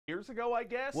years ago, I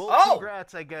guess. Well, Oh!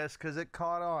 congrats, I guess, because it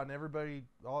caught on. Everybody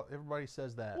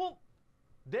says that. Well,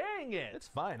 dang it. It's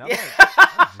fine. Yeah.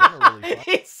 I'm generally fine.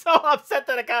 He's so upset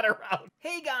that it got around.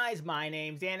 Hey guys, my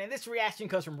name's Dan, and this reaction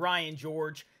comes from Ryan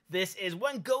George. This is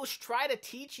when ghosts try to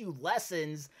teach you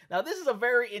lessons. Now, this is a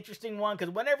very interesting one,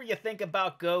 because whenever you think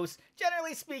about ghosts,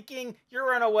 generally speaking, you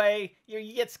run away,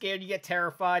 you get scared, you get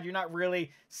terrified, you're not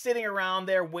really sitting around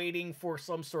there waiting for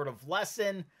some sort of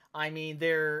lesson. I mean,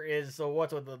 there is,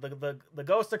 what's the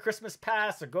Ghost of Christmas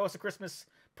Past, the Ghost of Christmas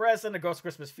Present, the Ghost of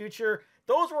Christmas Future.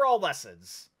 Those were all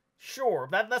lessons. Sure,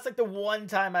 that's like the one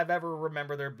time I've ever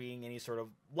remember there being any sort of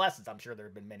lessons. I'm sure there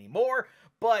have been many more,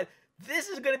 but this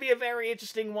is going to be a very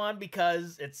interesting one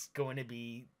because it's going to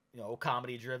be,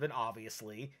 comedy driven,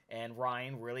 obviously, and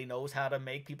Ryan really knows how to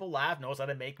make people laugh, knows how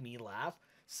to make me laugh.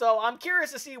 So I'm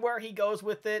curious to see where he goes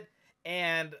with it,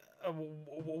 and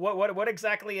what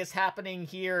exactly is happening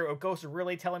here. A ghost is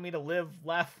really telling me to live,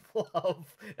 laugh, love.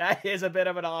 That is a bit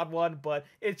of an odd one, but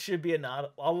it should be a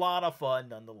lot of fun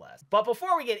nonetheless. But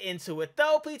before we get into it,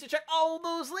 though, please check all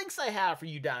those links I have for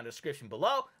you down in the description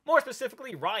below. More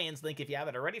specifically, Ryan's link if you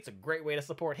haven't already. It's a great way to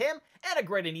support him, and a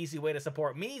great and easy way to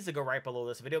support me. So go right below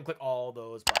this video and click all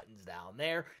those buttons down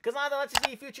there, because not only lets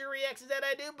you see future reactions that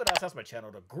I do, but also helps my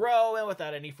channel to grow. And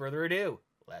without any further ado,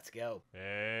 let's go.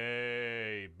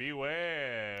 Hey,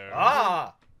 beware.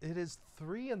 Ah! It is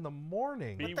 3 in the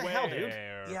morning. Beware. What the hell, dude?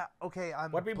 Yeah, okay,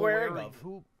 I'm What are we wearing blaring. of?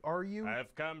 Who are you?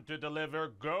 I've come to deliver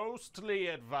ghostly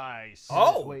advice.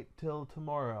 Oh! Wait till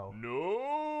tomorrow.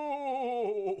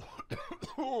 No.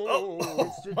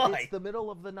 It's the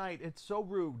middle of the night. It's so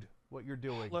rude what you're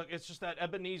doing. Look, it's just that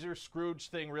Ebenezer Scrooge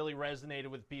thing really resonated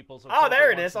with people. So Oh, there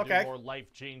Coco it wants is, to do okay. more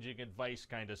life-changing advice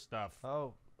kind of stuff.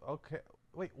 Oh, okay.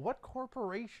 Wait, what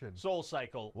corporation? Soul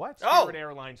Cycle. What? Oh. Spirit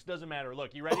Airlines. Doesn't matter.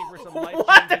 Look, you ready for some What?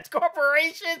 life-changing There's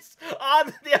corporations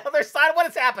on the other side? What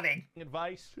is happening?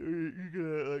 advice? You're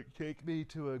gonna take me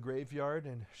to a graveyard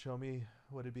and show me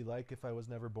what it'd be like if I was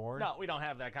never born? No, we don't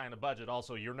have that kind of budget.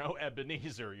 Also, you're no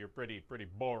Ebenezer. You're pretty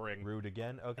boring. Rude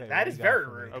again? Okay. That what is do you got very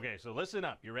for me? rude. Okay, so listen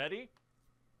up. You ready?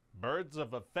 Birds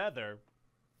of a feather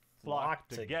flock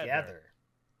together.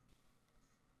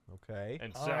 Okay.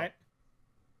 And All so, right.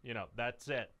 that's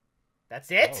it.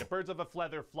 That's it? The birds of a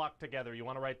feather flock together. You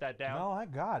want to write that down? No, I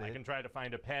got I it. can try to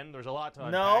find a pen. There's a lot to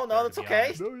No, unpack no, there, that's to be okay.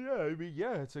 honest. No, yeah, I mean,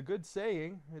 yeah, it's a good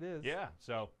saying. It is. Yeah,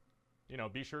 so,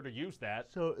 be sure to use that.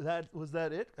 So was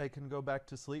that it? I can go back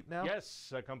to sleep now?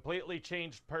 Yes, a completely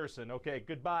changed person. Okay,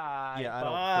 goodbye. Yeah, I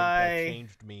don't Bye. think that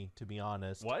changed me, to be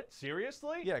honest. What?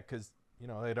 Seriously? Yeah, because,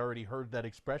 I'd already heard that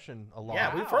expression a lot.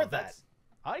 Yeah, we've heard that.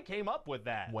 I came up with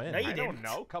that. When? No, you I don't didn't.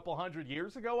 know. A couple 100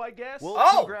 years ago, I guess. Well,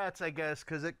 Oh! congrats, I guess,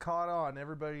 because it caught on.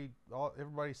 Everybody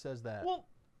says that. Well,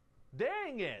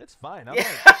 dang it. It's fine. Yeah.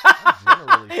 I'm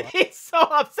generally He's so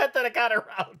upset that it got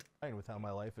around. fine with how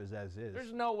my life is as is.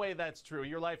 There's no way that's true.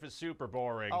 Your life is super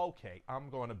boring. Okay,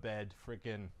 I'm going to bed,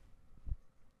 freaking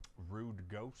rude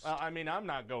ghost. I'm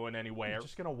not going anywhere. You're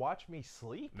just going to watch me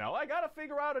sleep? No, I gotta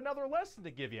figure out another lesson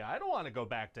to give you. I don't want to go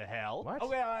back to hell. What?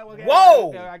 Okay,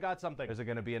 Whoa! I got something. Is it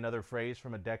going to be another phrase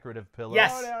from a decorative pillow?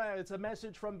 Yes. No, it's a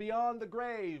message from beyond the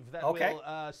grave that Okay.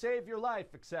 will save your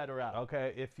life, etc.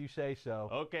 Okay, if you say so.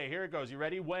 Okay, here it goes. You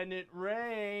ready? When it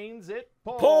rains, it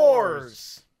pours.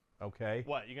 Pores. Okay.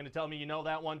 What, you gonna tell me you know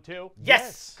that one too?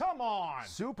 Yes. Come on.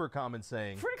 Super common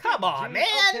saying. Come on, Gee, man.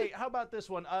 Okay, how about this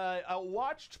one? A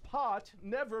watched pot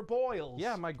never boils.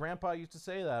 Yeah, my grandpa used to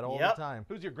say that all Yep. the time.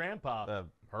 Who's your grandpa?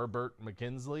 Herbert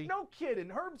McKinsley. No kidding.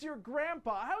 Herb's your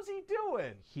grandpa. How's he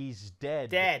doing? He's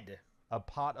dead. Dead. A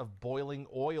pot of boiling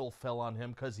oil fell on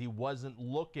him because he wasn't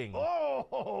looking.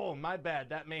 Oh, my bad.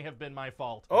 That may have been my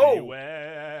fault. Oh.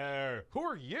 Beware. Who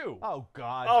are you? Oh,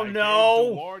 God. Oh, I came no.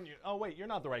 to warn you. Oh, wait, you're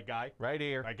not the right guy. Right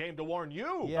here. I came to warn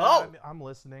you. Yeah, Oh. I'm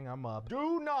listening. I'm up.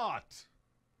 Do not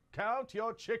count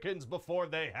your chickens before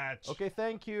they hatch. Okay,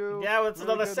 thank you. Yeah, it's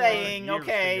Really another good saying. Years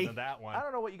Okay. thinking of that one. I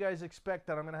don't know what you guys expect,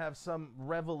 that I'm going to have some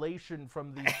revelation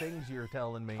from these things you're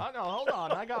telling me. Oh, no, hold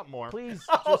on. I got more. Please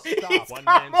Oh, just stop. he's One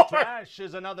got man's more. trash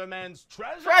is another man's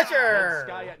treasure. Treasure. Red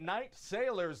sky at night,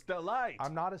 sailor's delight.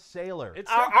 I'm not a sailor. It's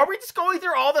Are we just going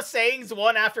through all the sayings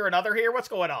one after another here? What's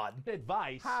going on?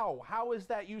 advice. How? How is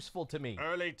that useful to me?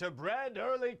 Early to bread,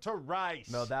 early to rice.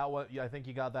 No, that one, yeah, I think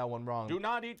you got that one wrong. Do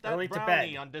not eat that Early to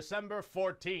brownie bed. on December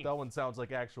 14th. That one sounds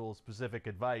like actual specific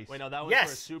advice. Wait, no, that was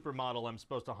Yes. for a supermodel I'm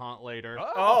supposed to haunt later.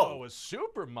 Oh. A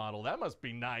supermodel. That must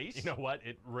be nice. You know what?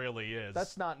 It really is.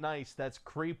 That's not nice. That's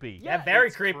creepy. Yeah, very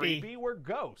it's creepy. We're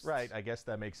ghosts. Right, I guess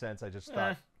that makes sense. I just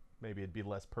thought maybe it'd be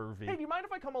less pervy. Hey, do you mind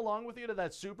if I come along with you to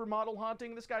that supermodel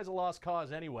haunting? This guy's a lost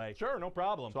cause anyway. Sure, no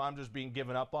problem. So I'm just being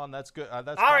given up on. That's good.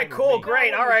 That's all right, cool,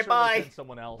 great. All right, bye.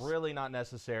 Someone else. Really not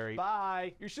necessary.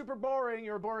 Bye. You're super boring.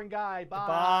 You're a boring guy. Bye.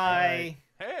 Bye.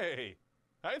 Hey.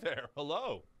 Hi there.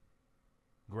 Hello.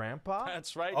 Grandpa?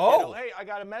 That's right. Oh. Kiddo. Hey, I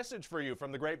got a message for you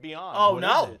from the great beyond. Oh, What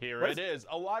no. is it? Here it is.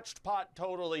 A watched pot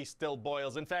totally still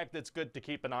boils. In fact, it's good to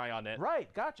keep an eye on it.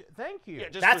 Right, gotcha. Thank you. Yeah,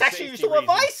 just That's for actually safety useful reasons.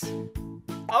 advice?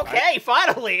 Okay,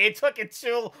 finally. It took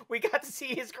until we got to see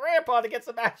his grandpa to get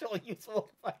some actual useful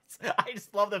advice. I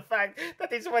just love the fact that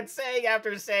they just went saying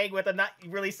after saying with not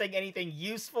really saying anything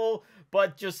useful,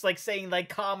 but just like saying like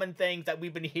common things that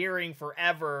we've been hearing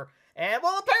forever. And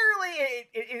well, apparently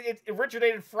it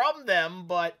originated from them,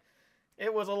 but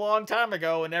it was a long time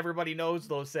ago, and everybody knows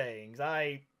those sayings.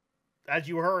 As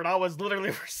you heard, I was literally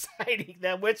reciting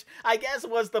them, which I guess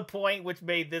was the point, which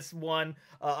made this one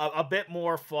a bit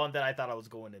more fun than I thought it was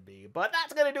going to be. But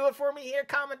that's going to do it for me here.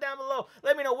 Comment down below.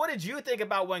 Let me know, what did you think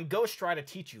about when ghosts try to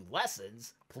teach you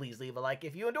lessons? Please leave a like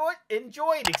if you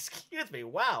enjoyed. Excuse me.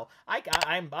 Wow.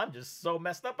 I'm just so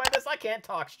messed up by this, I can't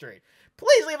talk straight.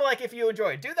 Please leave a like if you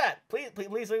enjoyed. Do that.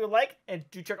 Please leave a like, and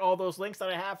do check all those links that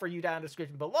I have for you down in the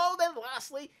description below. Then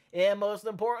lastly, and most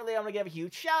importantly, I'm going to give a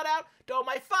huge shout out to all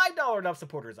my $5 and up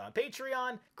supporters on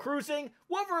Patreon: Cruising,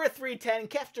 Wolver 310,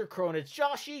 Kefter Kronich,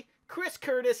 Joshi, Chris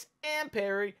Curtis, and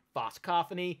Perry,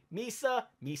 Foskophony, Misa,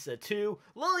 Misa2,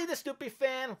 Lily the Snoopy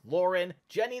Fan, Lauren,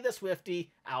 Jenny the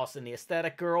Swifty, Allison the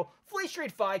Aesthetic Girl, Fleet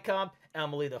Street Ficom,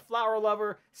 Emily the Flower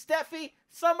Lover, Steffi,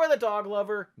 Summer the Dog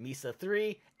Lover,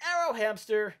 Misa3, Arrow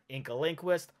Hamster, Inca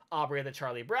Linquist, Aubrey the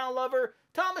Charlie Brown Lover,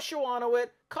 Thomas Shawanowit,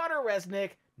 Carter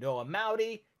Resnick, Noah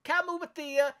Mowdy, Kamu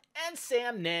Bathia, and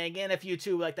Sam Nang. And if you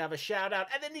too would like to have a shout out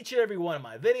and then each and every one of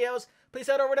my videos, please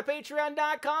head over to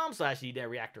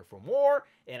patreon.com/Reactor for more,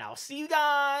 and I'll see you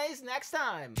guys next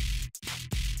time.